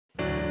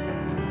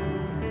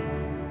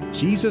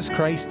Jesus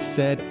Christ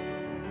said,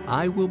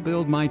 "I will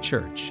build my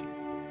church."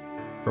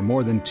 For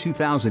more than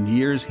 2,000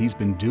 years, he's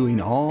been doing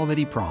all that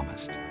he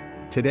promised.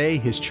 Today,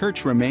 his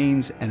church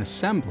remains an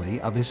assembly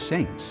of his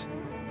saints,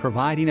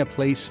 providing a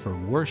place for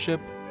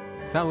worship,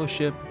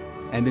 fellowship,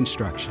 and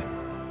instruction.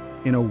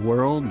 In a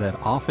world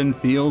that often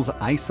feels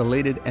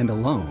isolated and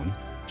alone,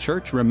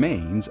 church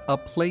remains a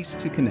place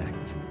to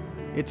connect.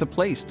 It's a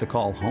place to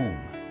call home.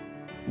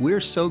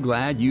 We're so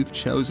glad you've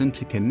chosen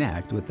to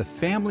connect with the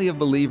family of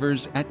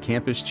believers at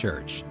Campus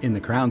Church in the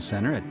Crown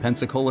Center at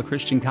Pensacola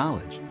Christian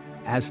College,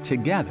 as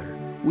together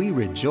we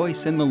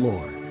rejoice in the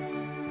Lord.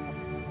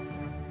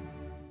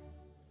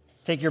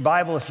 Take your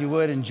Bible, if you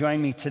would, and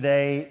join me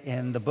today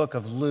in the book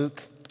of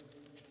Luke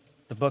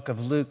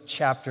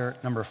chapter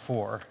number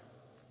 4.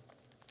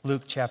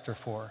 Luke chapter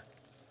 4.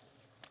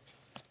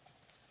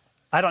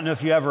 I don't know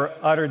if you ever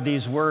uttered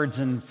these words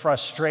in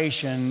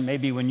frustration,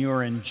 maybe when you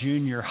were in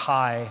junior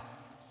high,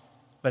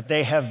 but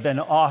they have been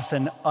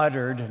often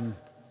uttered, and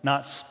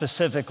not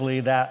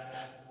specifically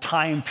that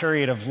time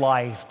period of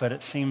life, but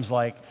it seems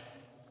like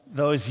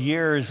those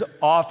years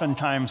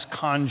oftentimes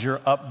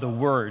conjure up the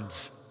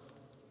words.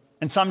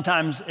 And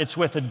sometimes it's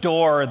with a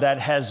door that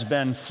has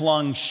been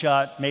flung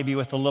shut, maybe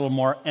with a little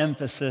more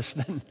emphasis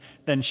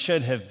than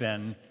should have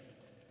been.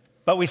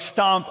 But we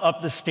stomp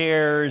up the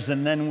stairs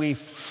and then we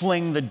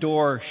fling the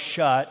door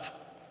shut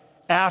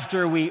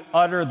after we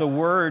utter the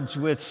words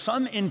with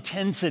some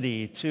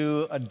intensity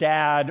to a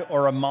dad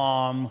or a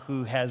mom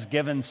who has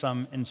given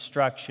some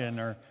instruction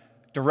or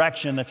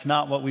direction that's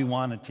not what we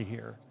wanted to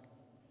hear.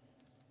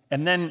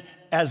 And then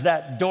as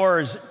that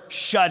door's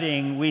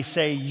shutting, we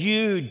say,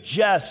 "You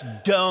just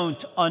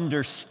don't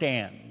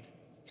understand."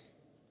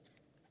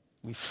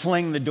 We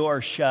fling the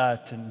door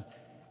shut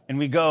and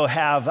we go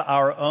have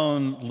our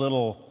own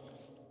little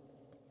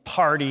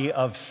party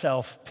of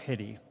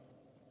self-pity.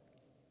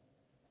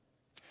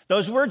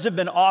 Those words have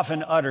been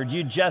often uttered,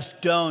 "You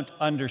just don't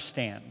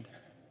understand."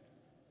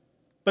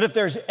 But if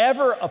there's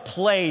ever a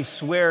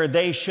place where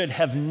they should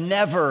have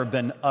never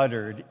been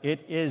uttered,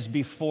 it is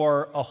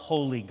before a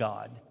holy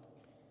God.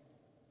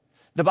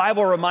 The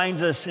Bible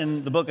reminds us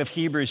in the book of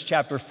Hebrews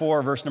chapter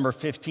 4, verse number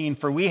 15,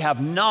 "For we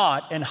have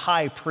not an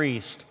high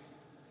priest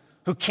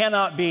who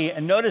cannot be,"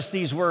 and notice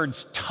these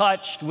words,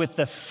 "touched with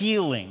the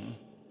feeling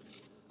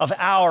of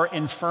our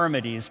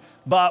infirmities,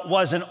 but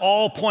was in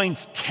all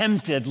points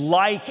tempted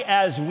like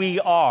as we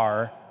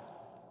are,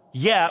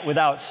 yet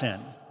without sin."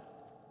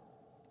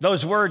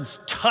 Those words,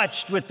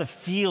 "touched with the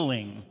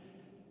feeling,"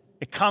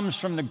 it comes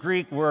from the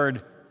Greek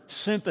word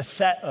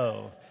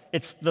sympatheo.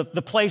 It's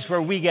the place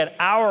where we get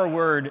our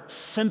word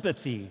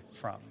sympathy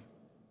from.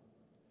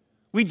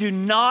 We do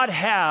not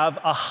have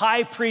a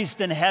high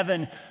priest in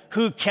heaven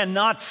who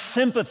cannot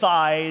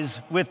sympathize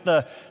with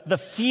the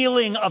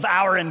feeling of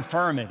our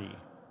infirmity.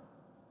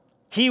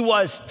 He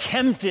was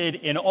tempted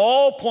in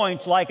all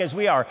points like as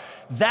we are.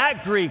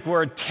 That Greek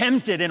word,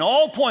 tempted in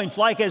all points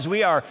like as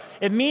we are,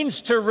 it means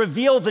to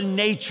reveal the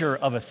nature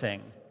of a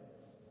thing.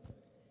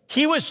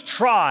 He was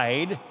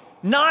tried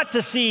not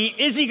to see,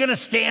 is he going to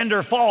stand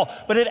or fall,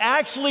 but it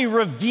actually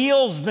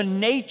reveals the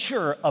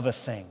nature of a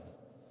thing.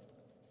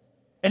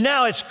 And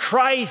now as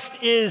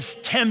Christ is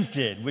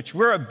tempted, which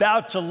we're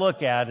about to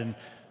look at in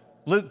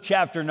Luke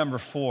chapter number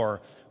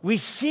 4, we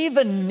see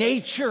the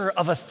nature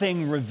of a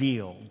thing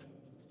revealed.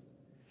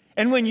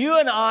 And when you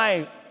and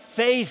I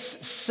face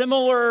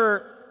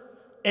similar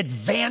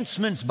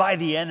advancements by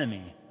the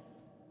enemy,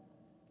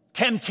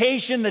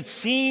 temptation that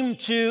seem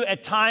to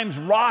at times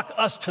rock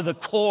us to the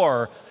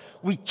core,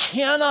 we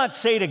cannot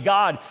say to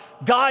God,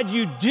 "God,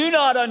 you do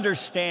not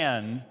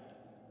understand."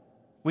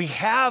 We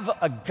have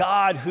a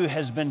God who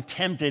has been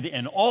tempted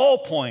in all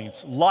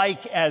points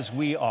like as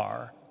we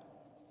are.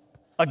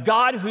 A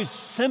God who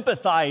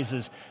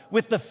sympathizes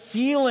with the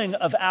feeling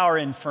of our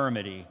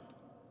infirmity.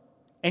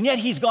 And yet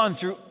he's gone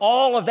through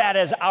all of that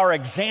as our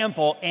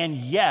example, and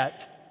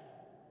yet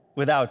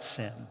without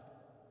sin.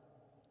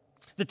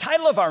 The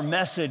title of our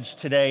message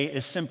today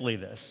is simply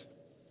this: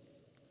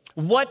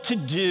 What to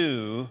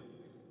do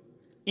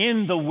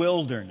in the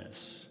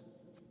wilderness.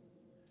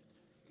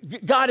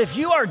 God, if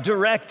you are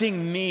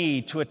directing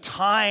me to a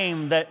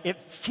time that it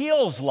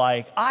feels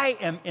like I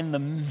am in the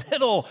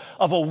middle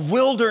of a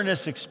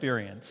wilderness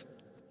experience,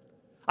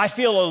 I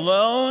feel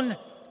alone,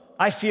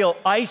 I feel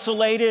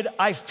isolated,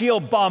 I feel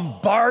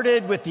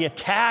bombarded with the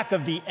attack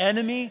of the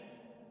enemy.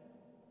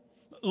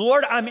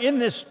 Lord, I'm in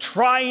this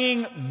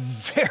trying,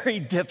 very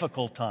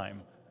difficult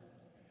time.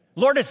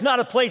 Lord, it's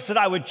not a place that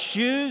I would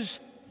choose.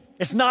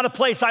 It's not a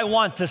place I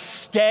want to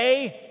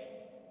stay.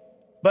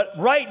 But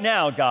right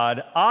now,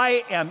 God,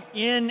 I am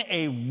in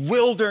a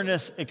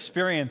wilderness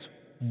experience.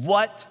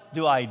 What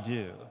do I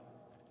do?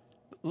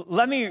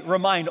 Let me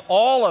remind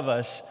all of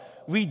us,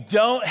 we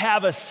don't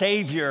have a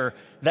Savior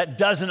that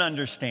doesn't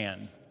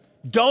understand.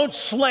 Don't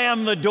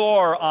slam the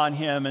door on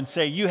him and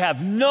say, "You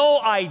have no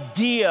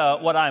idea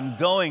what I'm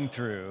going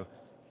through."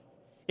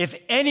 If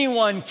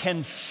anyone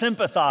can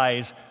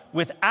sympathize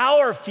with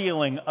our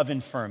feeling of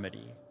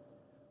infirmity,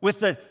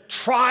 with the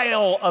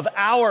trial of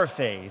our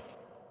faith,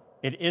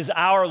 It is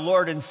our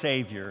Lord and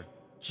Savior,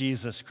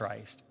 Jesus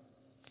Christ.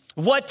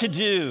 What to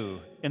do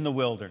in the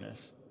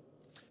wilderness?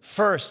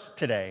 First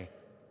today,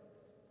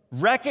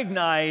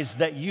 recognize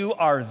that you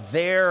are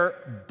there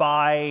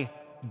by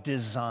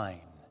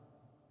design.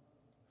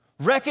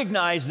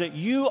 Recognize that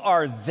you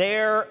are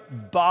there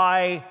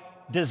by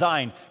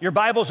design. Your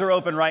Bibles are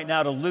open right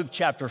now to Luke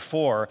chapter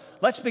 4.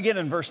 Let's begin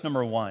in verse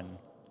number 1.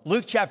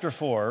 Luke chapter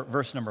 4,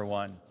 verse number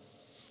 1.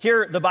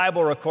 Here, the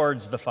Bible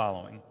records the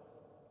following.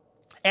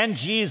 And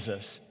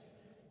Jesus,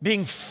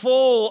 being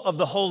full of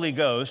the Holy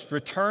Ghost,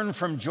 returned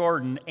from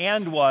Jordan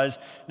and was,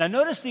 now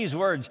notice these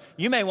words,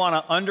 you may want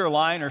to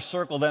underline or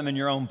circle them in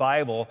your own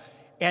Bible,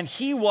 and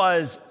he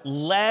was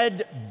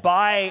led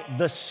by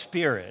the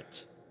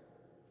Spirit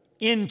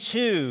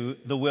into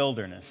the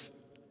wilderness.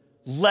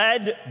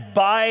 Led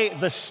by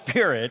the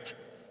Spirit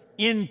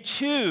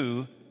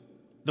into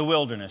the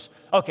wilderness.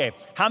 Okay,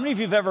 how many of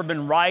you have ever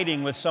been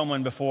riding with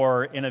someone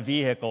before in a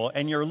vehicle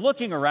and you're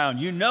looking around,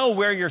 you know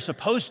where you're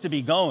supposed to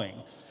be going?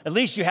 At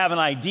least you have an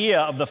idea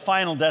of the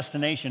final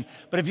destination.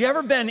 But have you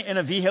ever been in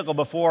a vehicle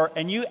before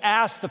and you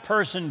ask the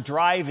person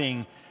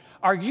driving,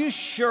 are you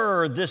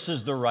sure this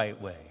is the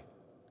right way?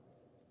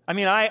 I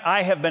mean,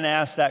 I have been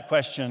asked that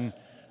question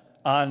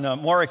on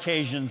more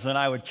occasions than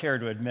I would care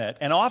to admit.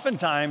 And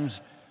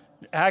oftentimes,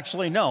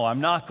 actually, no,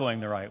 I'm not going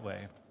the right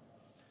way.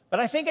 But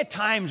I think at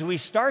times we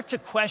start to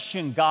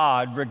question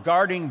God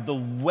regarding the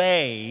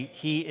way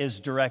He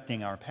is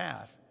directing our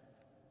path.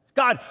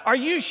 God, are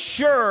you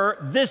sure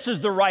this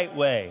is the right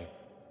way?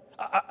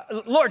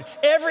 Lord,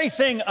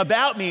 everything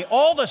about me,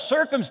 all the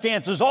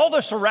circumstances, all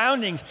the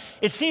surroundings,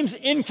 it seems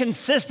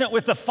inconsistent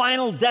with the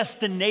final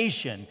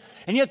destination.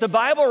 And yet the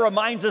Bible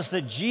reminds us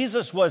that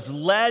Jesus was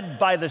led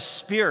by the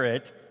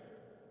Spirit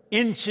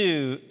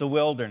into the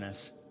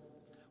wilderness.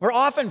 We're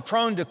often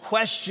prone to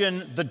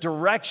question the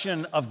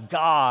direction of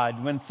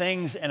God when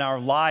things in our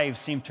lives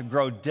seem to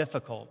grow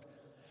difficult.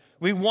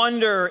 We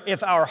wonder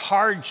if our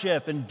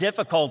hardship and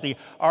difficulty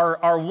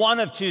are one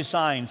of two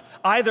signs.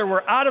 Either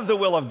we're out of the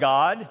will of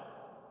God,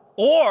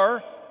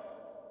 or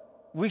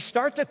we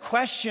start to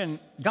question,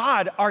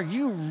 God, are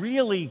you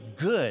really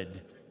good?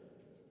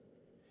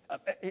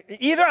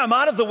 Either I'm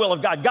out of the will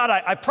of God. God,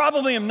 I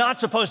probably am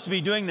not supposed to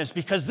be doing this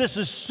because this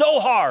is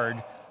so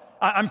hard.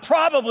 I'm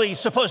probably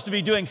supposed to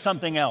be doing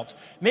something else.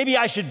 Maybe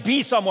I should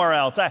be somewhere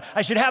else.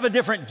 I should have a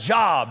different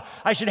job.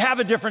 I should have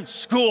a different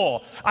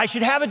school. I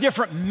should have a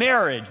different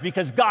marriage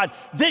because, God,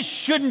 this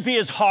shouldn't be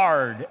as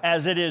hard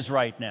as it is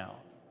right now.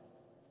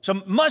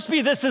 So must be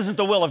this isn't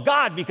the will of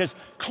God because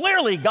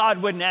clearly God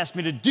wouldn't ask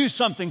me to do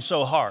something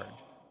so hard.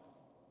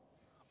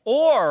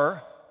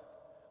 Or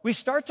we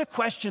start to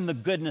question the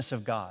goodness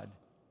of God.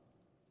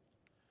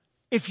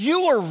 If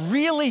you were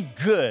really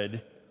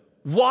good,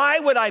 why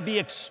would I be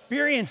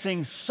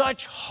experiencing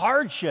such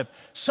hardship,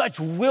 such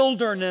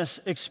wilderness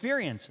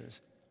experiences?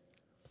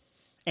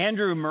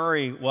 Andrew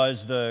Murray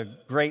was the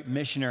great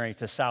missionary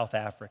to South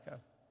Africa.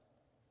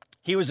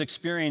 He was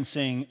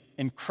experiencing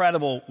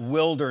incredible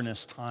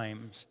wilderness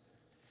times.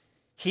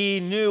 He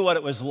knew what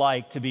it was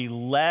like to be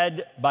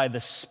led by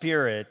the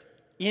Spirit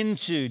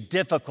into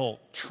difficult,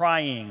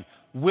 trying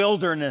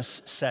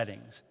wilderness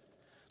settings.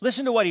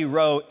 Listen to what he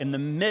wrote in the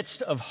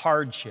midst of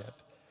hardship.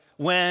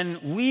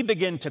 When we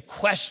begin to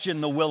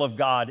question the will of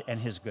God and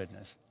His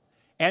goodness.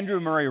 Andrew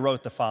Murray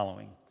wrote the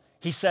following.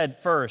 He said,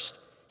 first,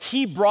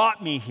 He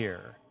brought me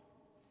here.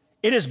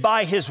 It is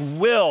by His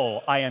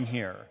will I am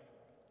here.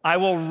 I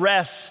will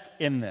rest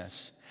in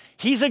this.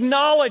 He's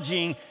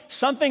acknowledging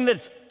something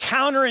that's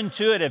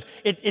counterintuitive.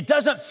 It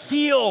doesn't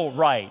feel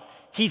right.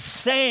 He's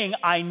saying,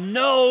 I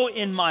know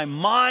in my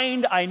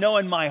mind, I know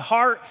in my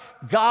heart,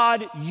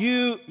 God,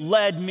 you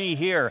led me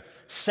here.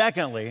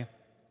 Secondly,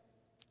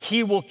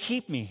 He will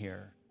keep me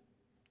here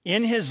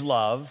in His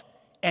love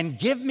and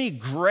give me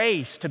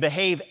grace to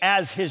behave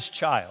as His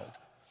child.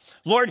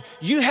 Lord,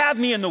 you have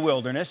me in the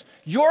wilderness.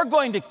 You're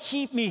going to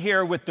keep me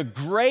here with the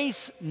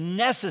grace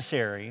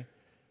necessary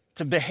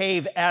to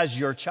behave as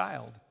your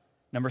child.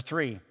 Number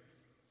 3,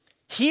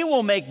 He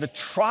will make the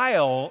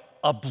trial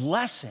a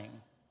blessing,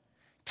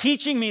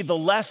 teaching me the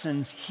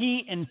lessons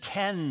He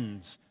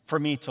intends for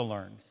me to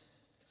learn.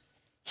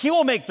 He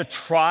will make the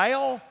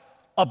trial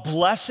a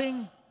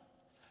blessing.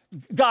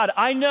 God,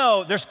 I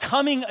know there's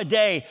coming a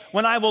day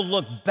when I will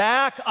look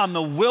back on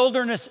the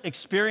wilderness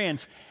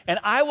experience and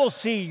I will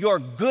see your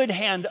good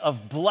hand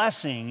of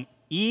blessing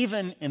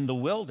even in the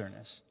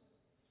wilderness.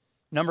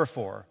 Number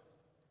 4,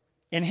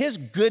 in His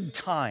good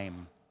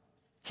time,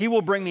 He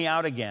will bring me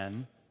out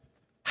again.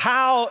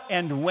 How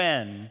and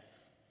when,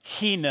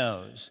 He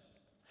knows.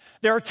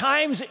 There are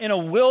times in a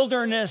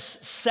wilderness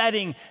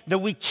setting that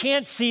we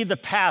can't see the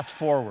path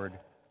forward.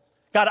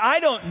 God, I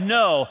don't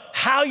know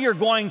how you're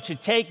going to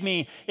take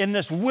me in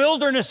this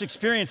wilderness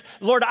experience.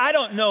 Lord, I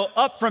don't know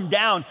up from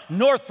down,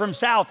 north from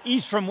south,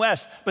 east from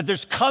west, but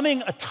there's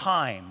coming a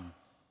time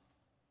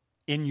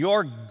in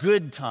your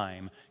good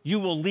time. You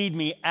will lead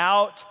me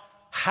out.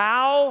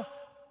 How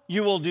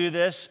you will do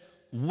this,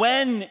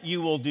 when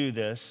you will do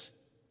this,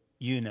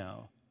 you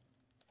know.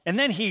 And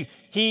then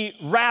he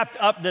wrapped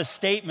up these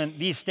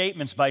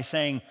statements by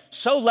saying,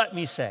 "So let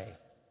me say,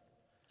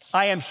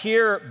 I am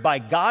here by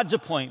God's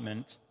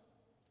appointment,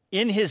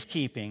 in his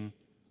keeping,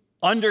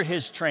 under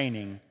his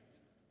training,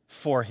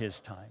 for his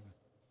time."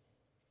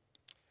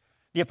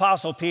 The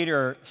Apostle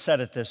Peter said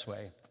it this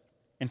way.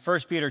 In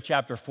 1 Peter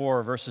chapter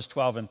 4, verses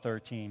 12 and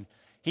 13,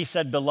 he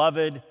said,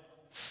 "Beloved,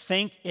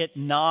 think it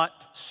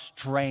not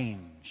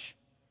strange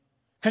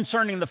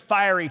concerning the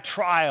fiery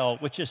trial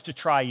which is to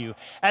try you,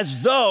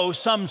 as though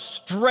some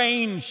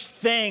strange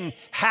thing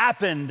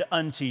happened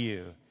unto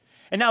you."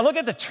 And now look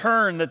at the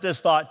turn that this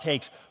thought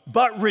takes.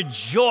 "But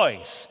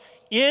rejoice,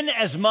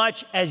 inasmuch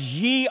as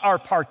ye are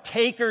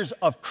partakers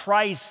of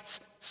Christ's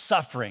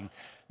suffering,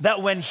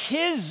 that when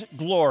his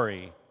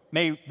glory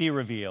may be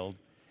revealed,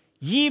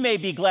 ye may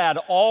be glad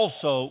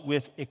also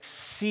with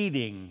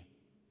exceeding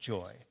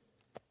joy."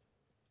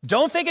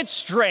 Don't think it's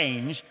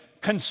strange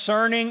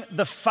concerning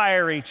the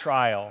fiery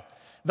trial.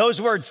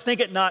 Those words, "think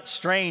it not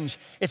strange,"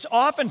 it's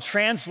often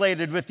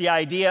translated with the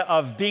idea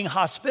of being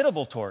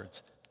hospitable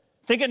towards.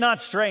 Think it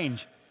not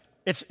strange.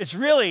 It's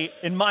really,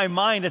 in my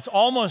mind, it's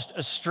almost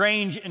a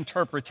strange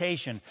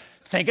interpretation.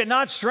 Think it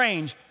not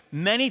strange.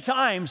 Many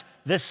times,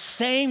 the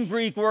same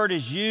Greek word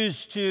is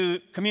used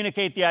to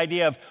communicate the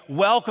idea of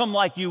welcome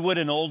like you would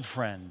an old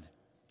friend.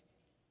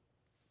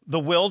 The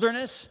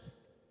wilderness?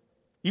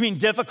 You mean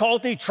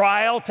difficulty,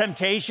 trial,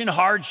 temptation,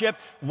 hardship?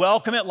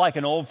 Welcome it like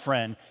an old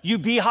friend. You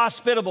be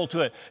hospitable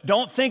to it.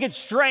 Don't think it's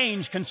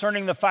strange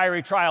concerning the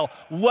fiery trial.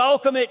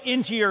 Welcome it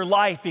into your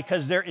life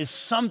because there is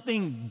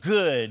something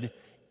good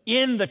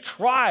in the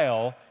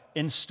trial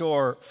in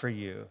store for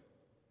you.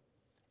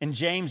 In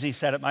James, he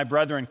said it, "My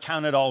brethren,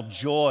 count it all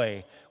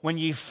joy when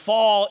ye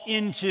fall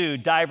into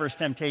diverse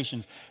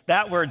temptations."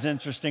 That word's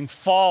interesting,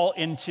 fall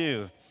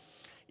into.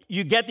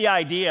 You get the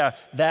idea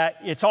that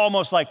it's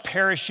almost like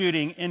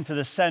parachuting into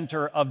the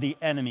center of the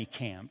enemy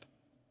camp.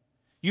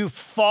 You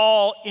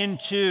fall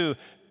into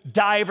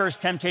diverse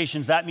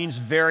temptations. That means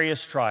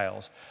various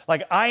trials.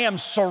 Like, I am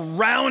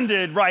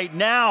surrounded right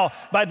now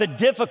by the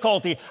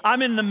difficulty.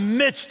 I'm in the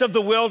midst of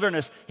the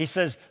wilderness. He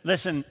says,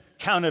 listen,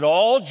 count it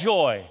all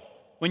joy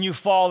when you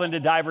fall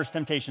into diverse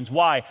temptations.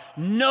 Why?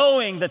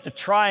 Knowing that the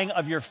trying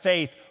of your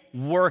faith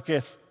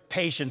worketh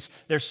patience.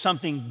 There's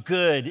something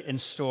good in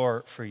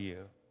store for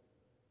you.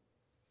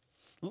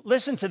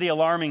 Listen to the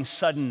alarming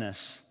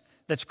suddenness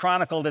that's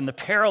chronicled in the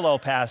parallel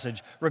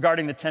passage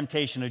regarding the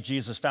temptation of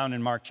Jesus found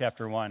in Mark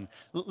chapter 1.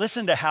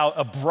 Listen to how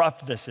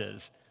abrupt this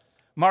is.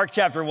 Mark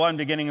chapter 1,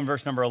 beginning in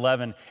verse number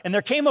 11. "And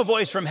there came a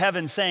voice from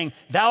heaven saying,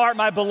 Thou art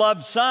my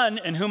beloved Son,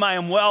 in whom I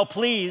am well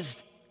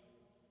pleased.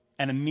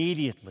 And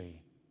immediately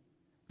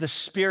the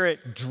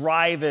Spirit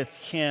driveth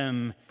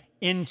him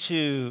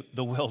into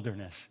the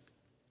wilderness."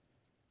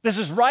 This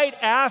is right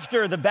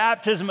after the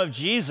baptism of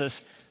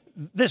Jesus.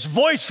 This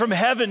voice from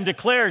heaven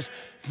declares,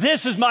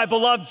 "This is my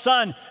beloved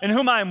Son, in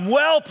whom I am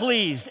well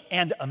pleased."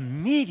 And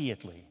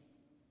immediately,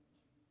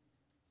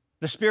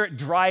 the Spirit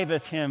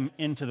driveth him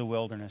into the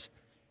wilderness.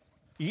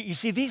 You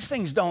see, these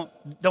things don't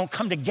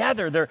come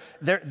together.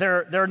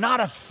 They're not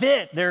a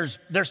fit. There's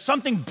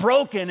something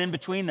broken in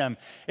between them.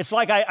 It's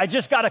like I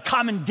just got a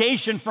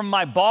commendation from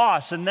my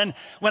boss, and then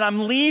when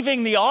I'm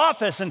leaving the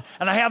office and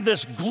I have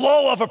this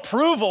glow of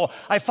approval,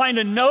 I find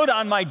a note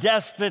on my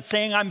desk that's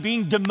saying I'm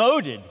being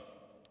demoted.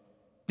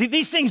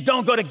 These things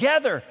don't go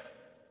together.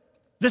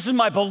 "This is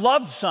my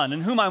beloved Son, in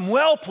whom I'm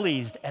well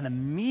pleased," and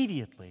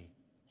immediately.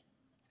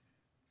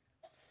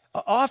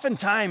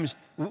 Oftentimes,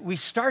 we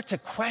start to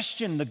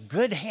question the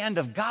good hand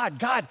of God.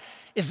 God,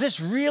 is this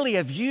really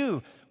of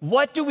you?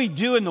 What do we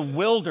do in the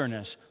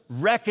wilderness?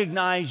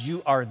 Recognize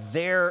you are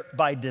there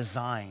by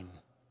design.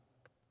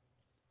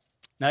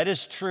 Now, it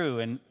is true,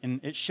 and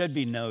it should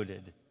be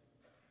noted.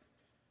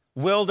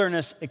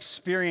 Wilderness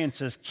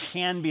experiences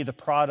can be the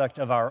product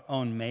of our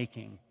own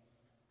making.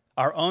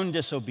 Our own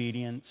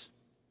disobedience,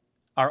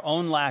 our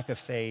own lack of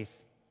faith,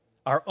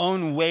 our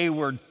own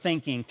wayward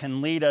thinking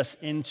can lead us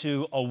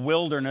into a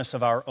wilderness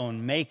of our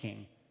own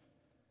making.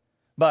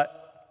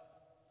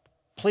 But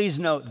please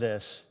note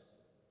this: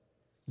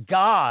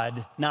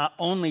 God not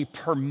only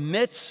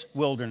permits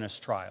wilderness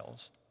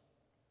trials,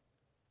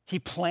 He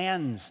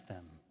plans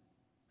them.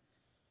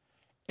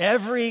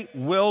 Every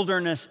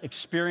wilderness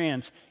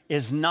experience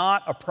is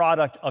not a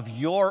product of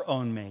your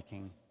own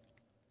making.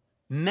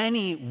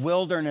 Many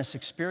wilderness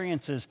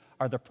experiences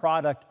are the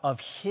product of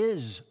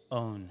His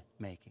own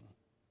making.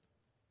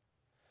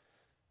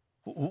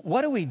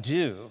 What do we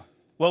do?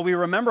 Well, we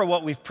remember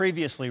what we've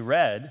previously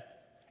read,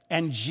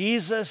 and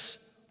Jesus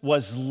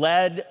was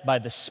led by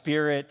the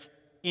Spirit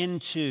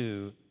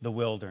into the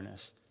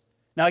wilderness.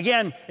 Now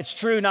again, it's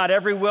true, not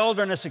every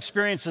wilderness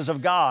experience is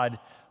of God,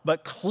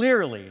 but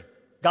clearly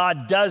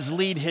God does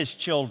lead His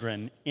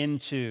children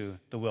into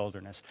the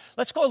wilderness.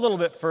 Let's go a little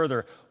bit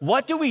further.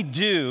 What do we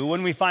do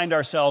when we find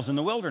ourselves in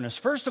the wilderness?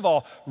 First of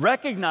all,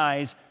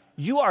 recognize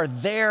you are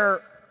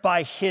there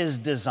by His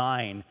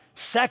design.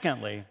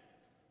 Secondly,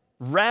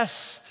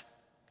 rest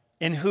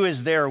in who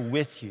is there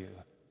with you.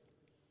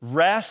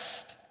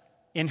 Rest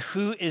in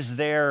who is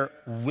there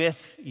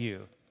with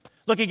you.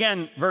 Look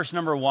again, verse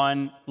number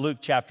 1, Luke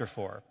chapter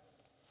 4.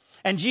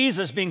 And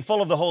Jesus, being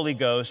full of the Holy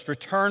Ghost,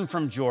 returned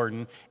from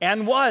Jordan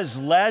and was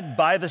led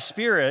by the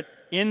Spirit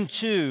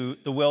into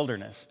the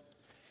wilderness.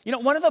 You know,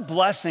 one of the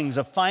blessings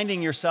of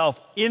finding yourself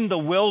in the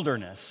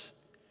wilderness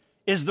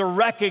is the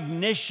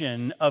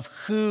recognition of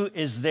who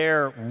is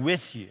there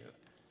with you.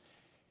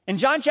 In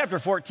John chapter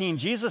 14,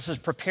 Jesus is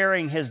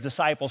preparing his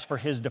disciples for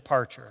his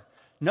departure.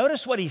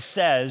 Notice what he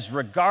says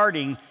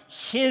regarding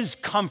his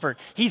comfort.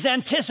 He's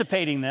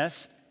anticipating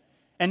this,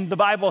 and the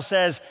Bible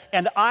says,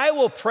 "And I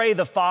will pray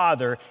the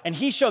Father, and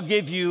he shall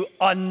give you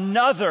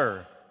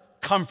another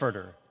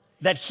comforter,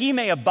 that he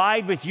may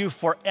abide with you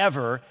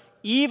forever,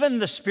 even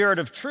the Spirit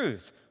of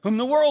truth, whom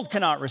the world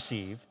cannot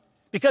receive,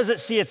 because it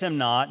seeth him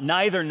not,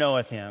 neither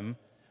knoweth him.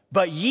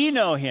 But ye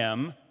know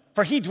him,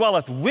 for he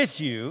dwelleth with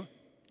you,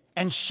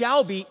 and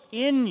shall be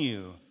in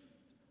you.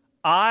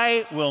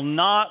 I will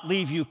not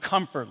leave you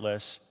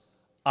comfortless.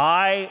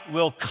 I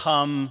will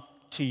come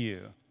to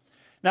you."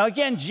 Now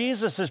again,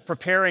 Jesus is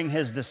preparing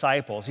his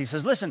disciples. He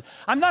says, listen,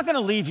 I'm not going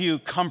to leave you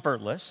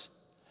comfortless.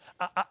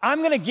 I'm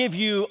going to give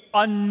you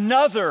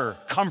another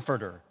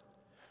comforter.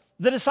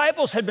 The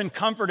disciples had been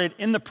comforted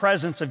in the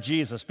presence of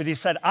Jesus, but he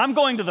said, I'm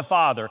going to the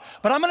Father,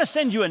 but I'm going to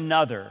send you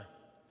another.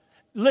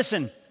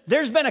 Listen,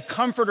 there's been a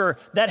comforter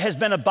that has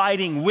been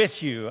abiding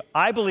with you.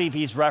 I believe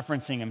he's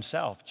referencing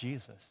himself,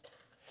 Jesus.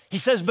 He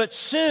says, but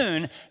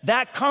soon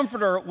that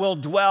comforter will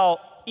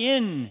dwell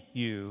in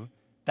you.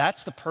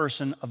 That's the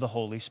person of the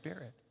Holy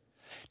Spirit.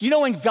 Do you know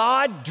when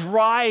God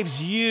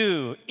drives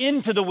you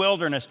into the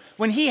wilderness,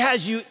 when he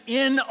has you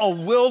in a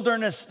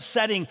wilderness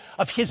setting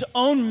of his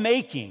own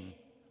making,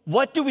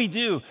 what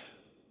do?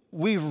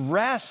 We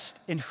rest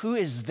in who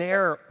is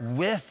there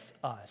with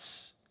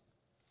us.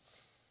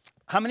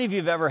 How many of you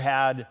have ever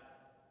had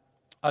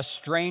a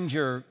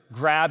stranger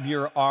grab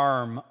your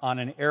arm on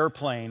an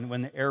airplane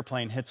when the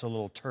airplane hits a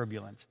little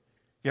turbulence?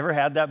 You ever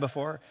had that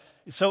before?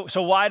 So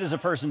why does a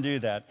person do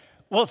that?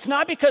 Well, it's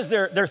not because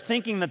they're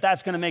thinking that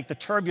that's going to make the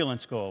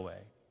turbulence go away.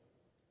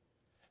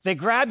 They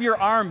grab your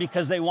arm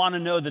because they want to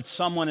know that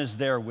someone is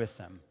there with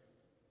them.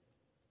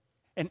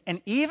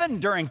 And even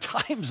during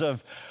times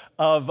of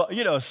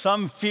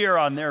some fear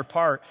on their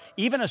part,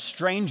 even a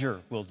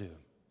stranger will do.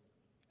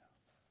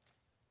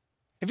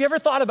 Have you ever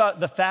thought about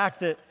the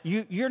fact that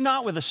you're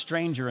not with a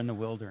stranger in the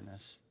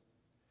wilderness?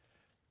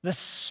 The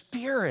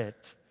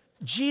Spirit,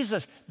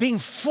 Jesus, being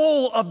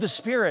full of the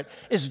Spirit,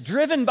 is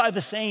driven by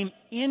the same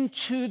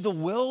into the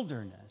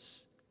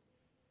wilderness.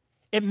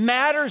 It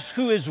matters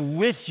who is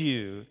with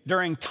you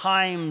during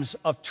times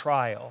of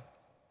trial.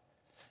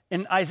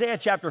 In Isaiah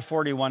chapter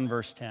 41,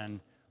 verse 10,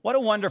 what a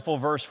wonderful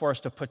verse for us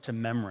to put to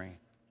memory.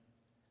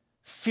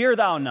 Fear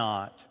thou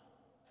not,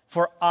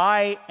 for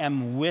I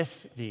am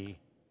with thee.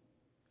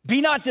 Be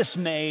not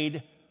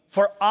dismayed,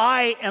 for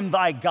I am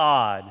thy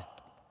God.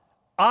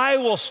 I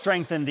will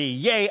strengthen thee.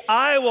 Yea,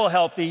 I will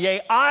help thee.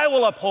 Yea, I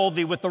will uphold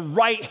thee with the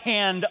right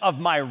hand of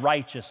my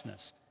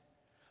righteousness.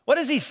 What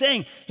is he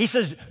saying? He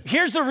says,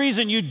 here's the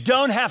reason you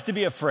don't have to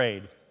be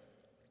afraid.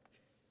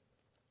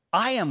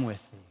 I am with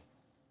thee.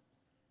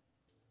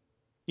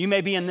 You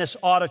may be in this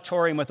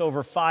auditorium with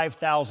over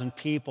 5,000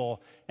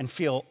 people and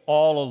feel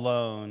all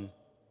alone.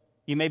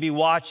 You may be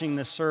watching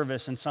this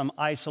service in some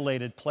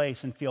isolated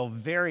place and feel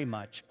very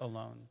much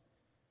alone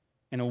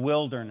in a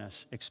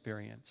wilderness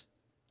experience.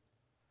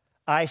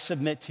 I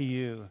submit to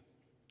you,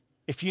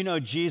 if you know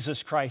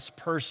Jesus Christ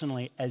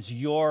personally as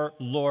your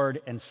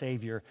Lord and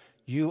Savior,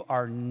 you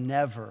are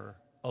never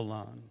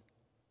alone.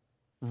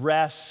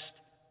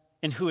 Rest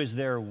in who is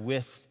there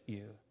with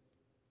you.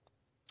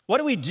 What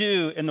do we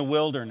do in the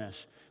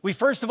wilderness? We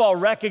first of all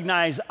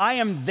recognize I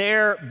am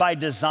there by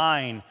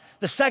design.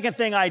 The second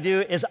thing I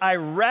do is I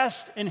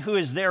rest in who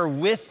is there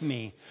with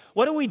me.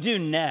 What do we do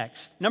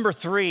next? Number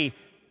 3,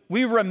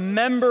 we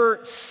remember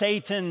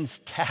Satan's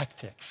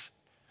tactics.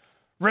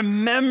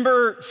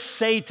 Remember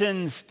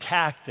Satan's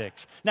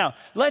tactics. Now,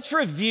 let's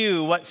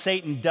review what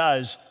Satan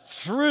does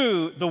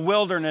through the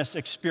wilderness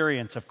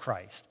experience of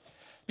Christ.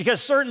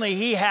 Because certainly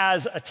he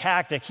has a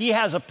tactic, he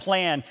has a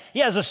plan, he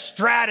has a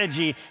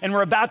strategy, and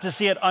we're about to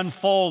see it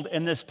unfold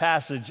in this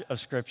passage of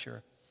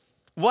Scripture.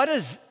 What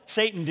does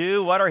Satan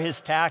do? What are his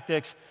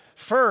tactics?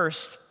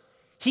 First,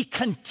 he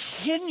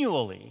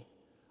continually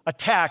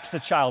attacks the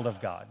child of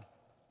God.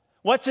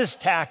 What's his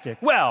tactic?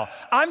 Well,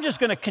 I'm just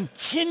going to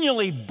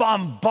continually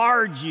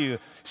bombard you.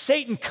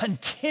 Satan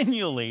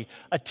continually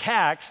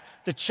attacks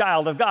the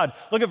child of God.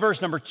 Look at verse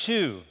number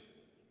 2,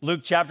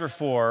 Luke chapter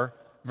 4,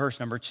 verse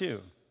number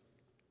 2.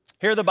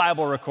 Here the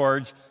Bible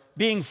records,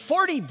 being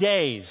 40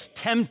 days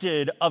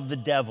tempted of the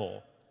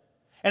devil.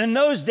 And in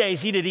those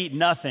days he did eat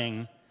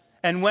nothing,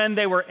 and when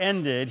they were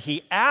ended,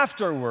 he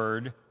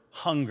afterward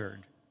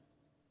hungered.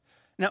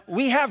 Now,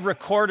 we have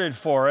recorded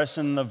for us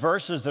in the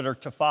verses that are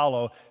to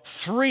follow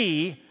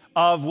 3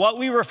 of what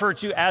we refer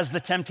to as the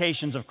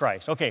temptations of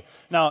Christ. Okay,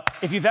 now,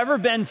 if you've ever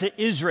been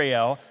to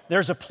Israel,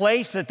 there's a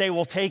place that they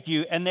will take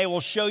you and they will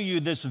show you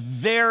this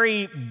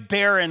very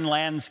barren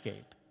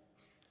landscape.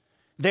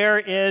 there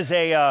is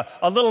a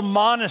little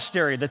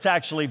monastery that's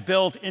actually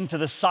built into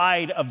the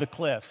side of the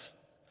cliffs.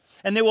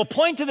 And they will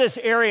point to this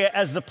area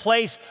as the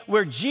place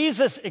where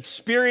Jesus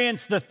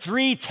experienced the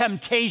 3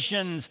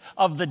 temptations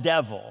of the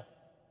devil.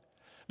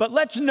 But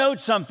let's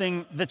note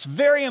something that's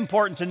very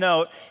important to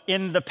note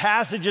in the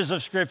passages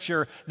of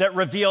Scripture that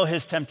reveal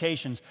his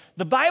temptations.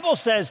 The Bible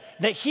says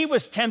that he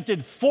was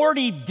tempted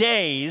 40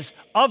 days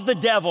of the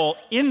devil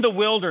in the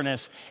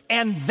wilderness,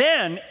 and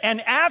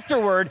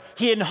afterward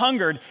he had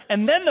hungered.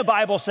 And then the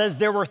Bible says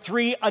there were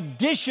 3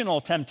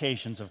 additional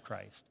temptations of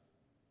Christ.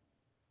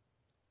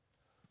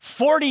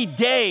 40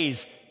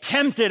 days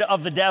tempted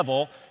of the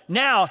devil.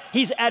 Now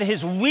he's at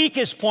his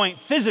weakest point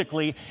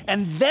physically,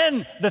 and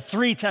then the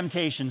 3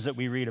 temptations that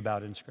we read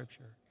about in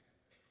Scripture.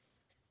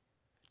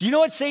 Do you know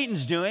what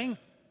Satan's doing?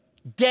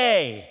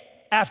 Day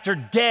after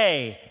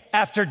day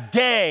after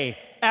day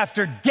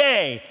after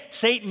day,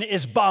 Satan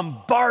is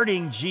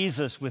bombarding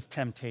Jesus with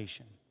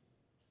temptation.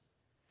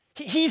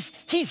 He's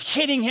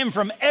hitting him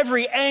from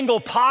every angle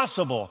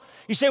possible.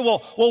 You say, well,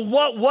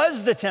 what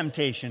was the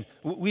temptation?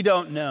 We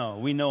don't know.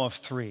 We know of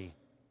 3.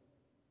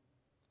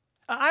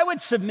 I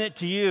would submit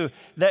to you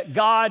that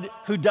God,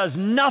 who does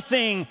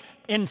nothing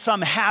in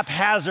some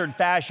haphazard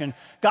fashion,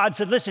 God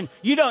said, listen,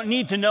 you don't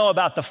need to know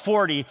about the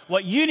 40.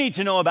 What you need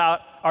to know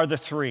about are the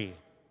 3.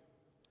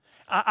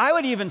 I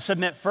would even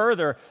submit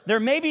further,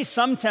 there may be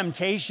some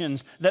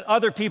temptations that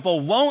other people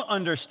won't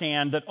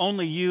understand that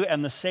only you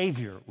and the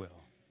Savior will.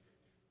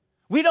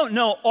 We don't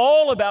know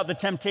all about the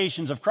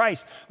temptations of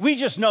Christ. We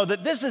just know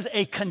that this is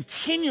a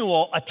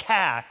continual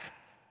attack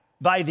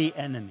by the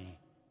enemy.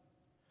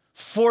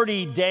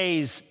 40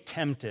 days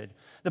tempted.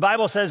 The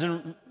Bible says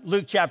in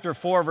Luke chapter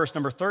 4, verse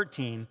number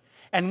 13,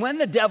 and when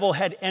the devil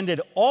had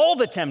ended all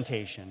the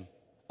temptation,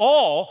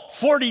 all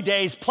 40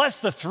 days plus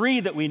the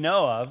 3 that we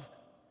know of,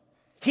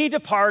 he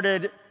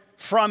departed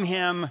from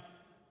him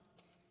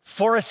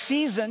for a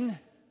season.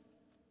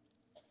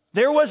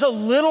 There was a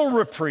little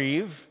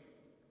reprieve.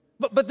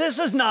 But this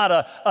is not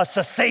a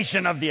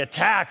cessation of the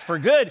attack for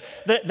good.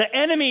 The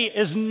enemy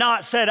is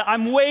not said,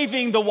 I'm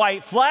waving the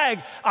white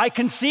flag. I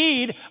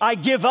concede. I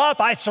give up.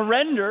 I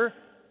surrender.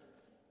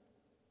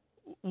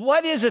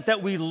 What is it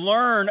that we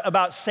learn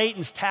about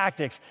Satan's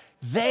tactics?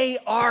 They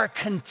are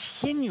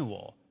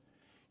continual.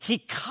 He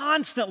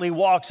constantly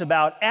walks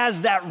about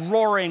as that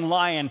roaring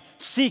lion,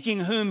 seeking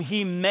whom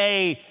he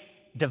may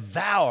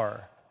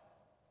devour.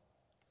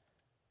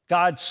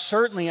 God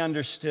certainly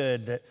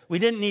understood that we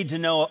didn't need to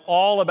know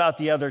all about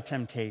the other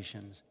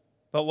temptations.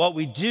 But what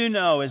we do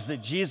know is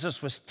that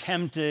Jesus was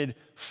tempted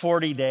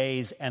 40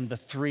 days and the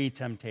 3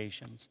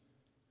 temptations.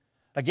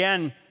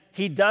 Again,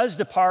 he does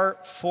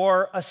depart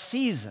for a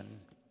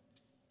season,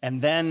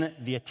 and then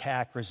the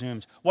attack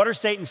resumes. What are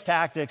Satan's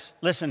tactics?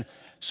 Listen,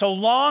 so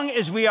long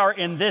as we are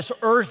in this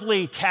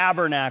earthly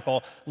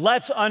tabernacle,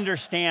 let's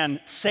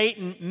understand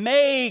Satan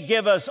may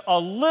give us a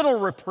little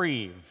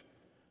reprieve,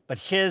 but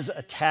his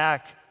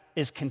attack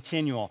is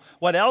continual.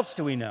 What else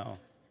do we know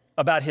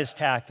about his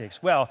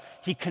tactics? Well,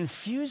 he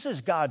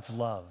confuses God's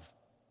love.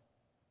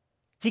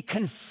 He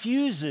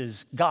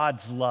confuses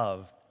God's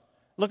love.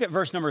 Look at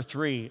verse number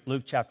 3,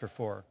 Luke chapter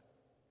 4.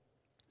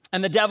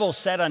 And the devil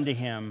said unto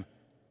him,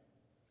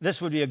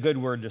 this would be a good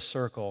word to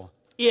circle,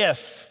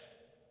 if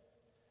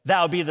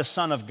thou be the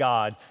Son of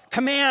God,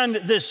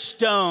 command this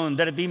stone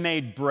that it be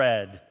made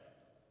bread.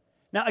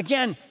 Now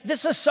again,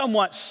 this is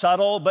somewhat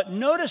subtle, but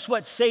notice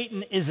what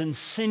Satan is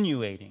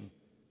insinuating.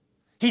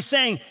 He's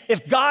saying,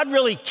 if God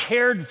really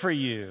cared for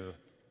you,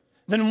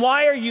 then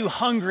why are you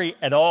hungry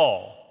at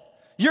all?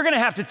 You're going to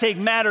have to take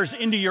matters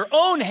into your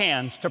own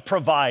hands to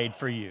provide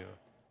for you.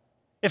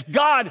 If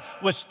God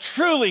was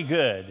truly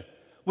good,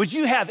 would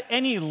you have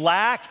any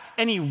lack,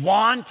 any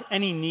want,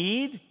 any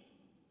need?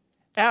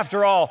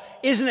 After all,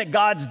 isn't it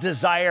God's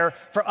desire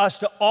for us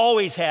to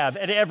always have,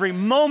 at every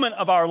moment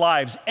of our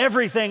lives,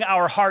 everything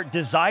our heart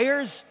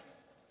desires?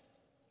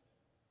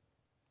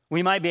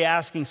 We might be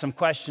asking some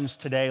questions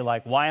today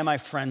like, why am I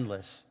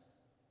friendless?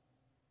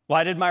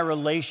 Why did my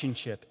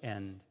relationship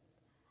end?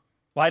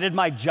 Why did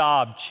my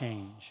job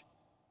change?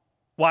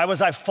 Why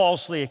was I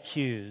falsely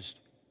accused?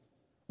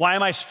 Why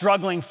am I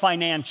struggling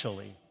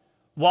financially?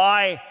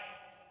 Why?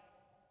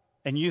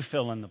 And you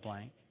fill in the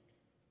blank.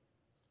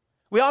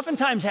 We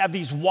oftentimes have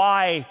these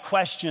why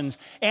questions,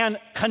 and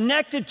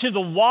connected to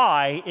the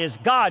why is,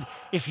 God,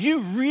 if you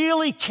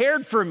really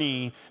cared for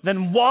me,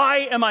 then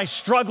why am I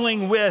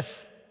struggling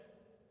with?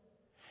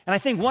 And I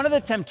think one of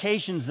the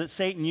temptations that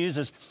Satan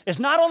uses is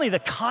not only the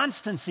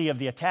constancy of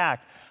the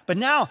attack, but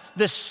now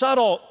this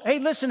subtle, hey,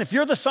 listen, if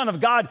you're the Son of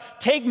God,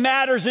 take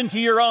matters into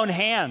your own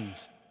hands.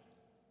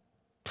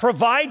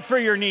 Provide for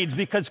your needs,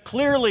 because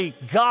clearly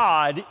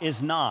God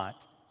is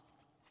not.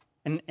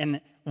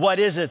 And what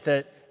is it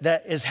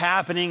that is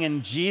happening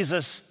in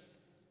Jesus'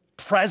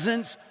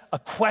 presence? A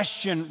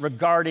question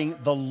regarding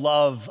the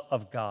love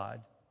of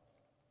God.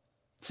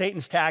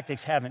 Satan's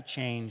tactics haven't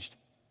changed.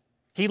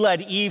 He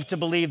led Eve to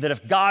believe that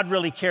if God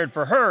really cared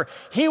for her,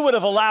 he would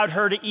have allowed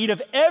her to eat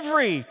of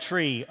every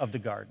tree of the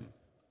garden.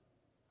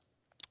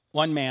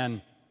 One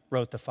man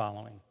wrote the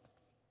following: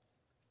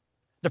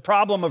 The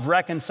problem of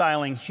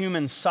reconciling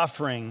human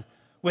suffering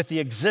with the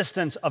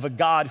existence of a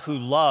God who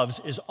loves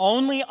is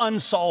only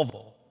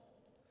unsolvable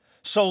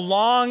so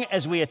long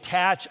as we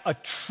attach a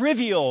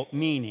trivial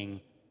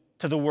meaning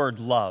to the word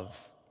love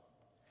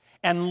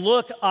and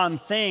look on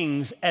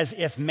things as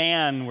if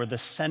man were the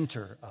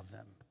center of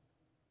them.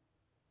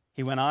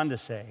 He went on to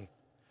say,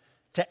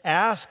 to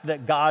ask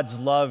that God's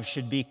love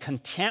should be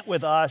content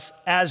with us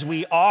as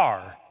we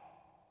are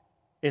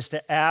is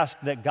to ask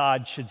that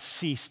God should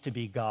cease to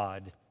be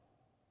God.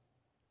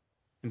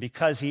 And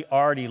because he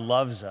already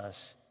loves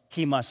us,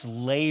 he must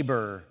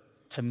labor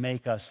to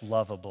make us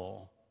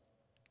lovable.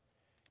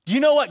 Do you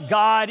know what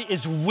God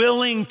is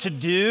willing to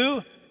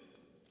do?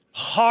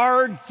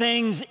 Hard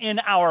things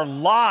in our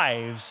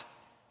lives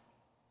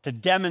to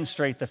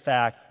demonstrate the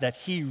fact that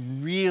he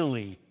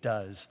really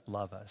does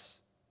love us.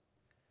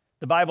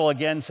 The Bible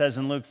again says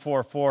in Luke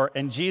 4:4,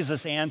 and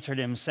Jesus answered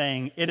him,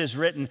 saying, it is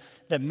written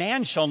that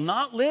man shall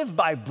not live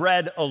by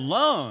bread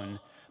alone,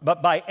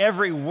 but by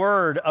every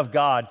word of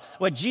God.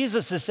 What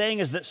Jesus is saying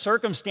is that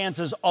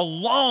circumstances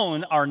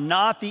alone are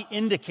not the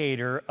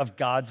indicator of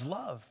God's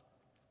love.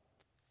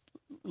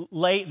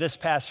 Late this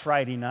past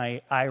Friday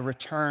night, I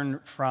returned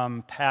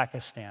from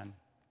Pakistan,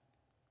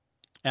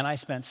 and I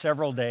spent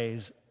several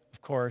days,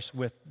 of course,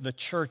 with the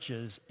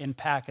churches in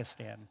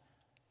Pakistan.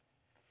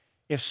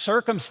 If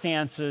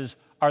circumstances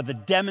are the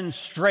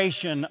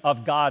demonstration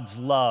of God's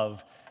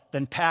love,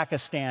 then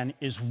Pakistan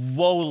is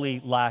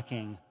woefully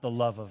lacking the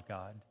love of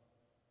God.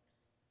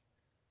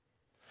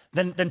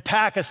 Then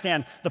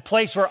Pakistan, the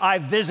place where I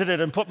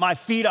visited and put my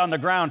feet on the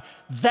ground,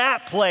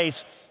 that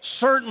place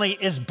certainly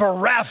is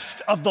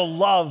bereft of the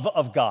love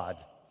of God.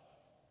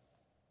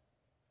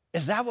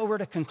 Is that what we're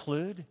to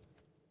conclude?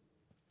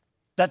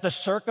 That the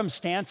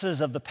circumstances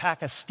of the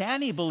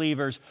Pakistani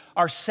believers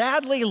are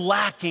sadly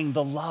lacking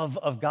the love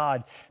of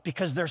God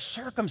because their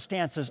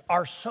circumstances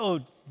are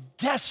so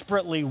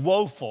desperately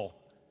woeful?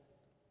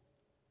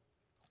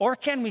 Or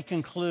can we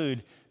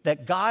conclude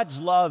that God's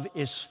love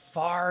is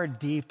far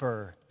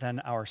deeper than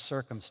our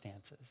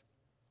circumstances?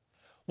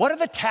 What are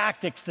the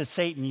tactics that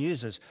Satan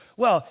uses?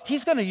 Well,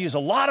 he's going to use a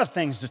lot of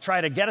things to try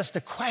to get us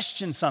to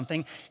question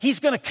something. He's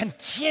going to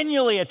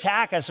continually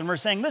attack us, and we're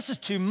saying, this is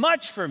too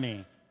much for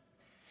me.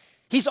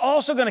 He's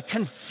also going to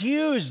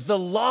confuse the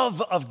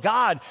love of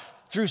God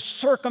through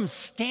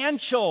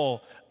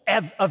circumstantial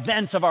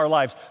events of our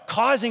lives,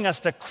 causing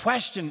us to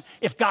question,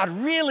 if God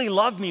really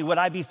loved me, would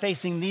I be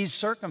facing these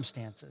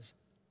circumstances?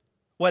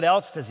 What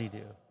else does he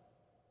do?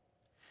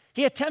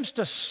 He attempts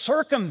to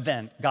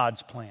circumvent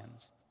God's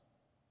plans.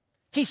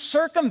 He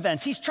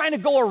circumvents. He's trying to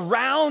go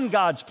around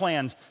God's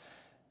plans.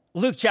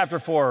 Luke chapter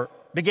 4,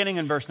 beginning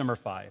in verse number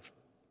 5.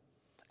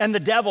 And the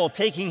devil,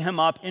 taking him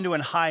up into an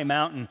high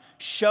mountain,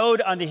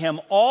 showed unto him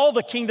all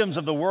the kingdoms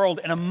of the world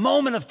in a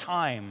moment of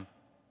time.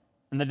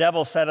 And the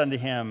devil said unto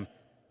him,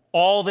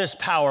 all this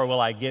power will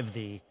I give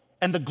thee,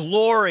 and the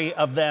glory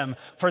of them,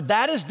 for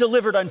that is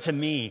delivered unto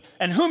me,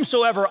 and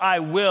whomsoever I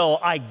will,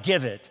 I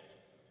give it.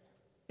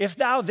 If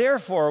thou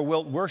therefore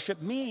wilt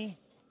worship me,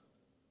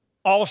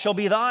 all shall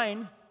be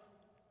thine.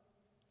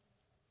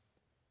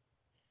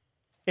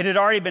 It had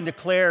already been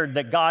declared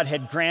that God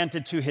had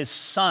granted to his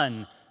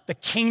son the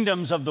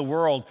kingdoms of the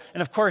world.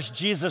 And of course,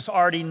 Jesus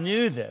already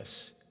knew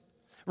this.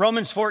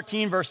 Romans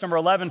 14, verse number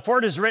 11, for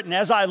it is written,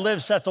 as I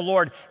live, saith the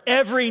Lord,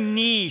 every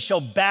knee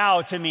shall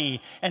bow to me,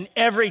 and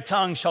every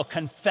tongue shall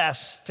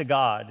confess to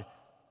God.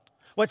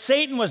 What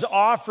Satan was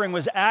offering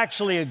was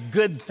actually a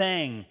good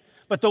thing,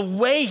 but the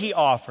way he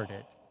offered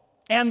it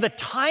and the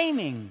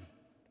timing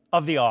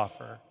of the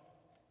offer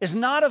is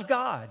not of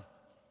God.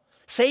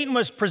 Satan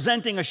was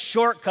presenting a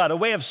shortcut, a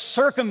way of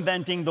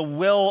circumventing the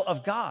will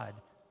of God.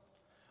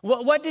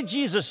 What did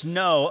Jesus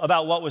know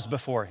about what was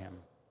before him?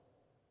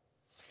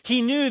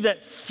 He knew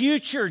that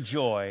future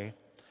joy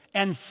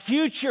and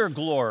future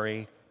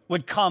glory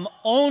would come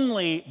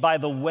only by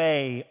the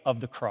way of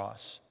the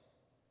cross.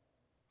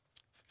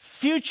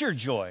 Future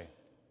joy.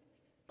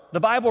 The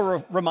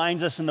Bible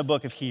reminds us in the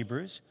book of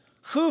Hebrews,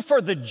 who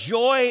for the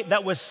joy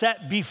that was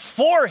set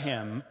before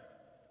him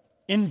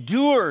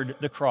endured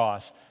the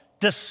cross,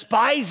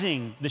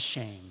 despising the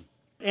shame,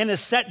 and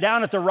is set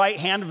down at the right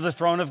hand of the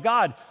throne of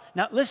God.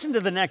 Now listen to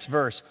the next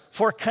verse.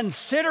 For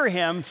consider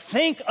him,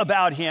 think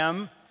about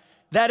him,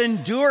 that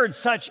endured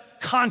such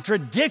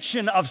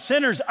contradiction of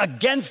sinners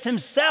against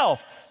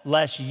himself,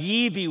 lest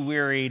ye be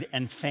wearied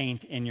and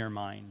faint in your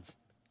minds.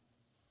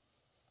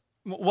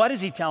 What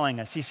is he telling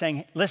us? He's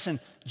saying, listen,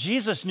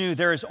 Jesus knew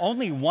there is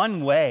only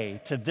one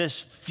way to this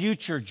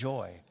future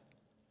joy.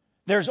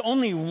 There's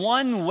only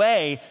one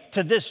way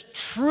to this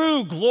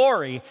true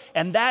glory,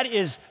 and that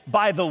is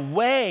by the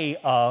way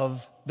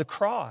of the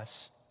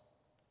cross.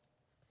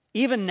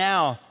 Even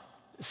now,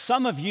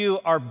 some of you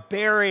are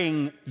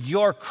bearing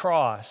your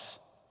cross.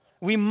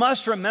 We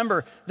must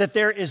remember that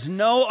there is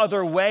no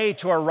other way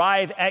to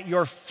arrive at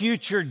your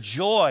future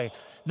joy.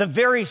 The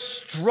very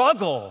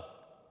struggle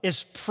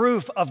is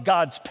proof of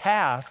God's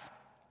path,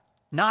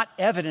 not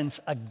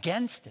evidence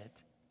against it.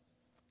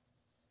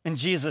 And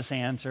Jesus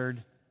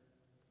answered,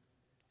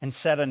 and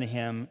said unto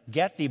him,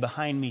 Get thee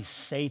behind me,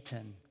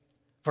 Satan,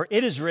 for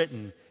it is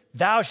written,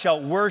 Thou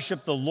shalt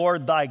worship the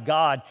Lord thy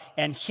God,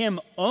 and him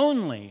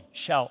only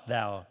shalt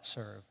thou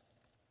serve.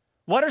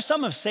 What are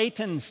some of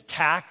Satan's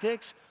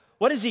tactics?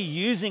 What is he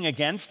using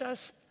against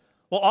us?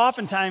 Well,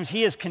 oftentimes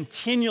he is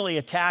continually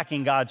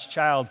attacking God's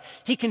child.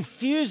 He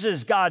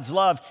confuses God's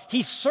love.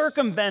 He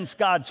circumvents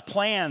God's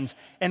plans.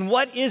 And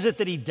what is it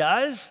that he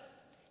does?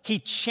 He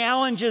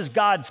challenges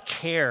God's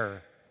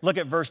care. Look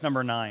at verse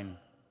number 9.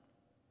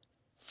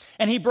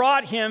 And he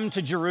brought him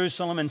to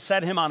Jerusalem and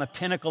set him on a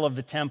pinnacle of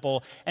the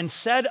temple and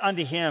said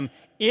unto him,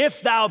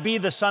 If thou be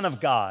the Son of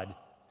God,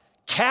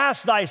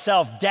 cast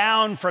thyself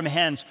down from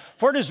hence.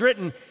 For it is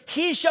written,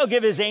 He shall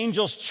give his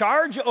angels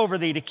charge over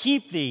thee to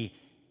keep thee,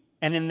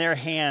 and in their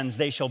hands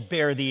they shall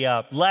bear thee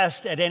up,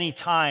 lest at any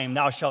time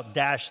thou shalt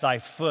dash thy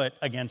foot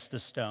against a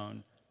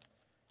stone.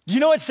 Do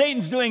you know what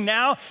Satan's doing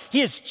now?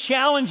 He is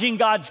challenging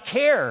God's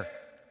care.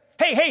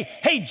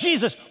 Hey,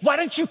 Jesus, why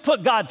don't you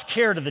put God's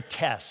care to the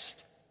test?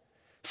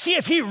 See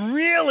if he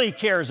really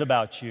cares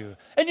about you.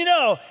 And you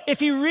know, if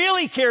he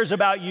really cares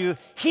about you,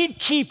 he'd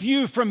keep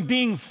you from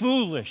being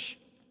foolish.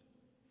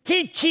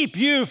 He'd keep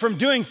you from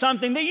doing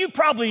something that you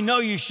probably know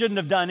you shouldn't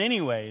have done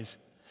anyways.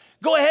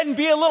 Go ahead and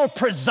be a little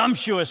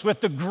presumptuous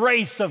with the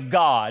grace of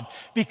God,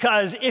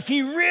 because if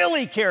he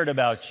really cared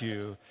about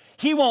you,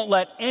 he won't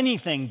let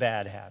anything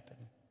bad happen.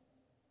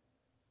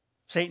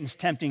 Satan's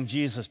tempting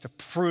Jesus to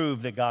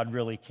prove that God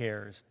really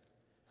cares.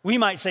 We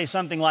might say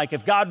something like,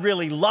 if God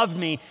really loved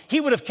me,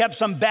 he would have kept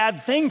some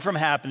bad thing from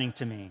happening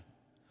to me.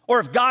 Or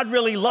if God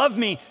really loved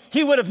me,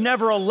 he would have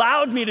never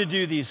allowed me to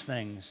do these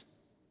things.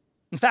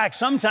 In fact,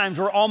 sometimes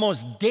we're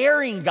almost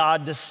daring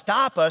God to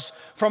stop us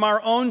from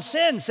our own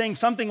sin, saying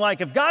something like,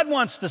 if God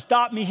wants to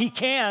stop me, he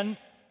can.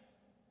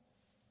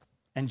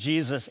 And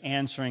Jesus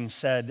answering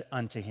said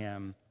unto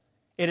him,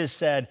 It is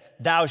said,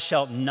 Thou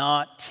shalt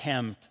not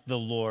tempt the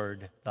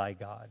Lord thy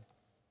God.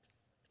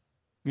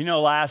 You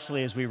know,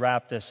 lastly, as we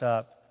wrap this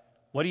up,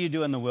 what do you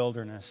do in the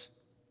wilderness?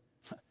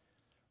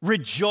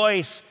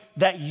 Rejoice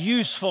that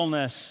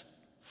usefulness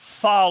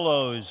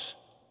follows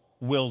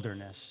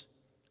wilderness.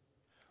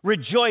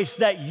 Rejoice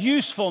that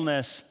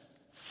usefulness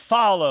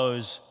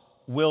follows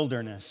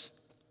wilderness.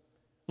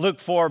 Luke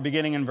 4,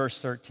 beginning in verse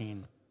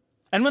 13.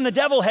 And when the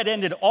devil had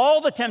ended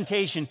all the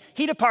temptation,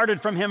 he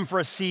departed from him for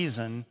a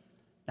season.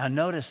 Now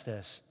notice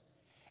this.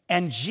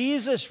 And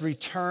Jesus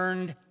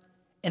returned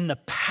in the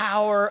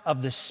power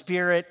of the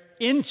Spirit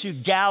into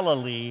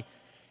Galilee,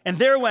 and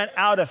there went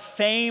out a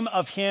fame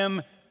of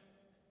him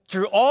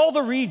through all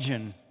the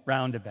region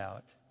round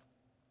about.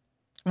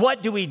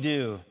 What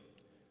do?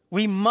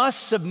 We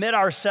must submit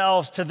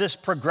ourselves to this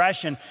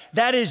progression.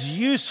 That is,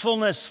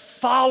 usefulness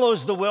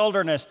follows the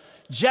wilderness,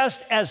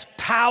 just as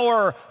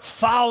power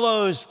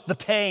follows the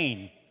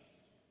pain.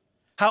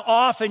 How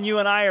often you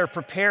and I are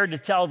prepared to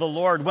tell the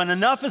Lord when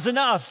enough is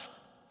enough,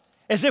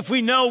 as if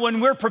we know when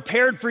we're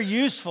prepared for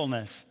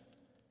usefulness.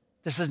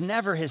 This is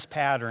never his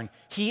pattern.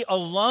 He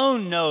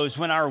alone knows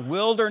when our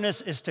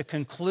wilderness is to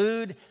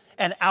conclude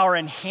and our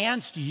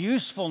enhanced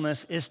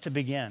usefulness is to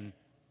begin.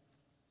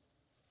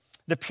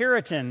 The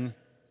Puritan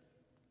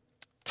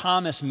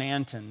Thomas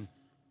Manton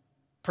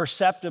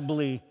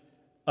perceptibly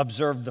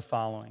observed the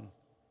following.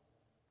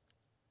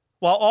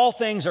 While all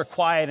things are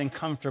quiet and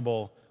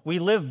comfortable, we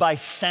live by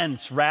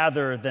sense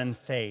rather than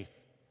faith.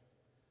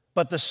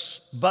 But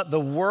the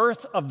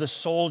worth of the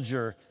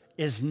soldier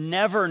is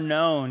never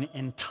known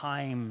in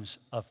times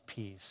of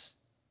peace.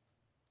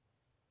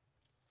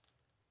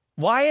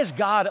 Why is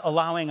God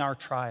allowing our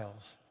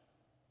trials?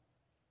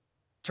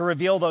 To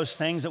reveal those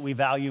things that we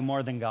value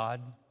more than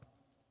God?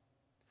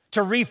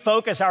 To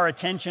refocus our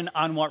attention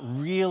on what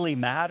really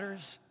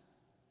matters?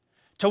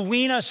 To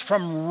wean us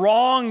from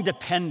wrong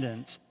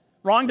dependence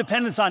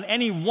on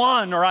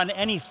anyone or on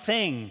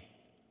anything,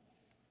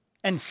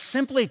 and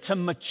simply to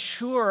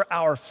mature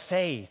our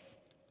faith.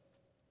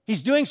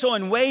 He's doing so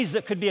in ways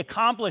that could be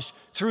accomplished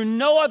through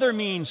no other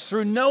means,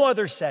 through no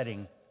other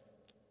setting.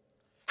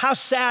 How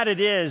sad it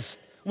is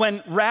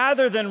when,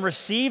 rather than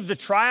receive the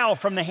trial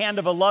from the hand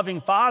of a loving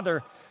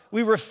Father,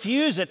 we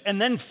refuse it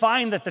and then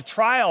find that the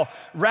trial,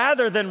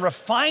 rather than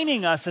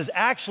refining us, is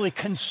actually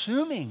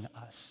consuming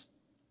us.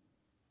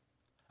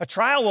 A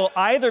trial will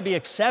either be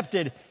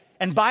accepted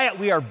and by it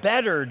we are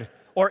bettered,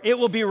 or it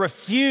will be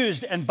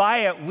refused and by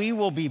it we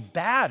will be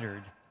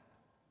battered.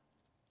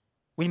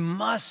 We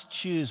must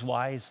choose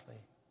wisely.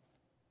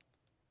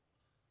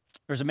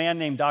 There's a man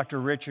named Dr.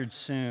 Richard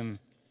Soome.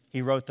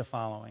 He wrote the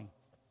following.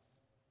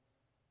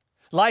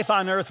 Life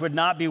on earth would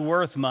not be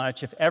worth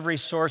much if every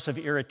source of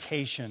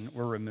irritation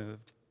were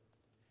removed.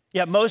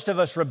 Yet most of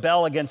us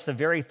rebel against the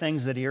very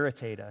things that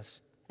irritate us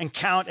and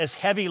count as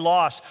heavy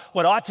loss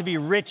what ought to be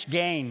rich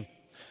gain.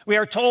 We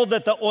are told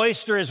that the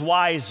oyster is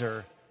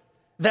wiser,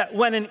 that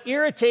when an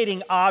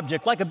irritating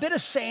object, like a bit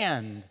of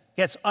sand,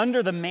 gets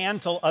under the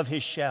mantle of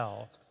his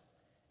shell,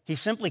 he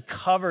simply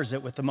covers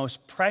it with the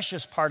most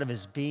precious part of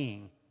his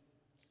being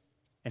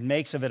and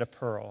makes of it a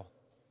pearl.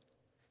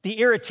 The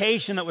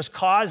irritation that was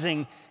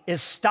causing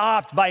is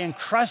stopped by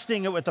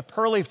encrusting it with the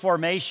pearly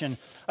formation.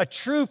 A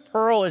true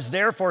pearl is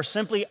therefore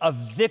simply a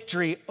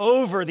victory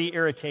over the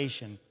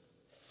irritation.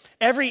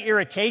 Every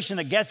irritation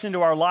that gets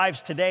into our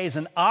lives today is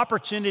an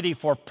opportunity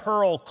for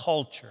pearl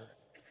culture.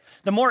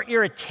 The more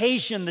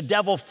irritation the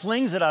devil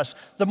flings at us,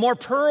 the more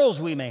pearls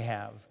we may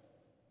have.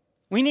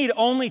 We need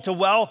only to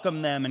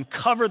welcome them and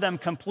cover them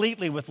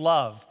completely with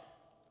love,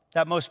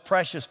 that most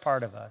precious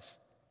part of us.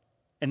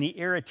 And the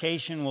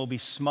irritation will be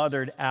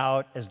smothered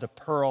out as the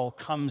pearl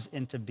comes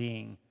into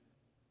being.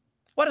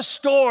 What a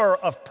store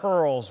of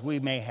pearls we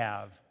may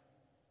have,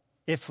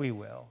 if we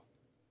will.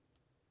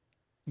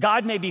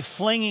 God may be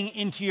flinging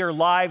into your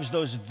lives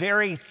those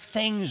very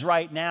things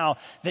right now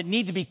that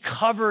need to be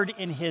covered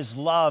in His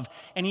love,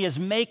 and He is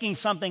making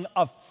something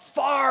of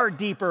far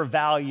deeper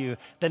value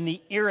than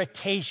the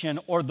irritation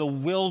or the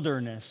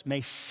wilderness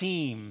may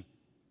seem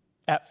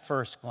at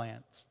first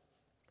glance.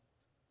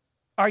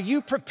 Are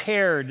you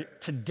prepared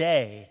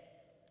today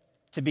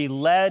to be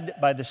led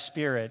by the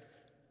Spirit,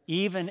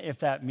 even if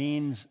that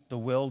means the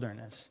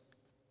wilderness?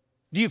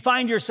 Do you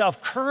find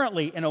yourself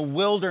currently in a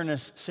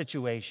wilderness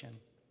situation?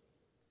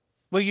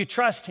 Will you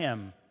trust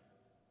Him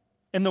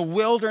in the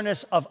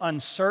wilderness of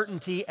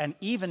uncertainty and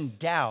even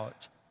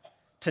doubt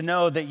to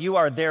know that you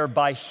are there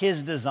by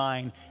His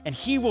design, and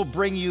He will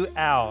bring you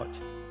out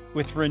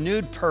with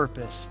renewed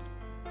purpose,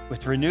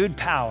 with renewed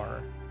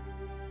power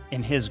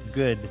in His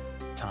good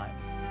time?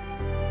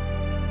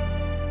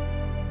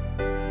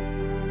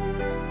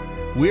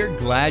 We're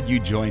glad you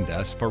joined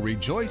us for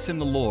Rejoice in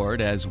the Lord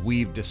as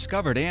we've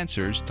discovered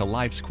answers to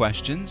life's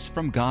questions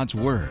from God's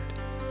Word.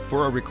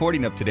 For a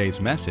recording of today's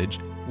message,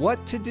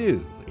 What to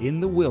Do in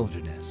the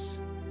Wilderness,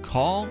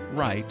 call,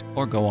 write,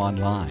 or go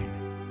online.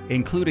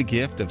 Include a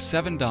gift of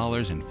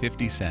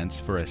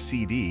 $7.50 for a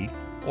CD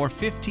or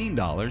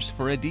 $15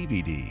 for a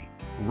DVD.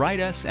 Write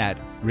us at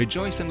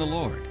Rejoice in the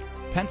Lord,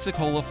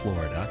 Pensacola,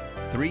 Florida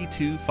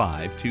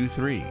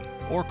 32523,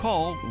 or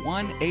call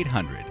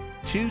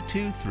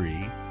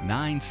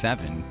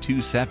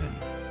 1-800-223-9727.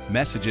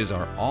 Messages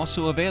are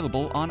also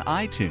available on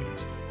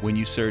iTunes when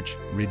you search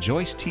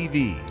Rejoice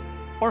TV,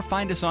 or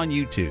find us on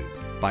YouTube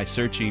by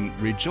searching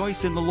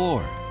Rejoice in the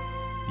Lord.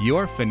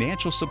 Your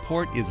financial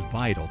support is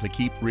vital to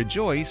keep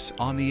Rejoice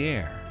on the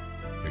air.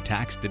 Your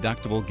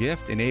tax-deductible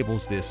gift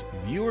enables this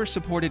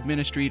viewer-supported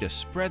ministry to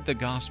spread the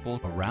gospel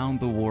around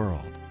the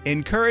world,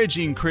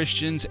 encouraging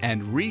Christians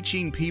and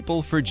reaching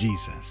people for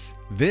Jesus.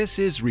 This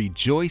is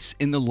Rejoice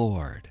in the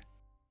Lord.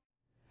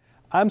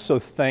 I'm so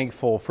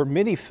thankful for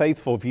many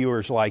faithful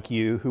viewers like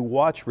you who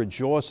watch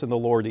Rejoice in the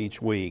Lord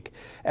each week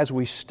as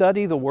we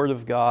study the Word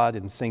of God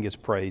and sing His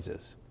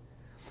praises.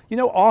 You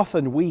know,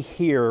 often we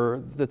hear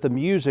that the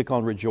music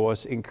on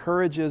Rejoice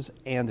encourages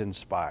and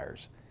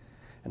inspires.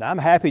 And I'm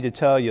happy to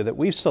tell you that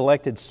we've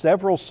selected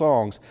several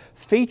songs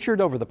featured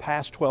over the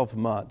past 12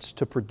 months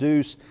to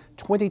produce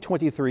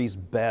 2023's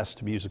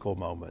best musical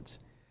moments.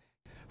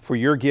 For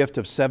your gift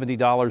of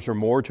 $70 or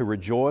more to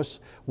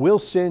Rejoice, we'll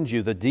send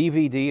you the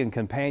DVD and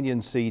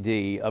companion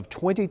CD of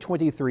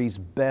 2023's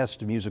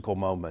best musical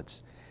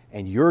moments.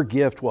 And your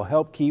gift will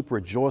help keep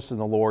Rejoice in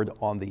the Lord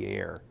on the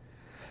air.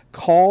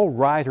 Call,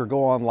 write, or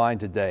go online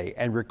today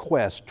and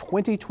request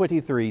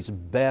 2023's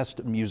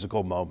best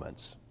musical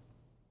moments.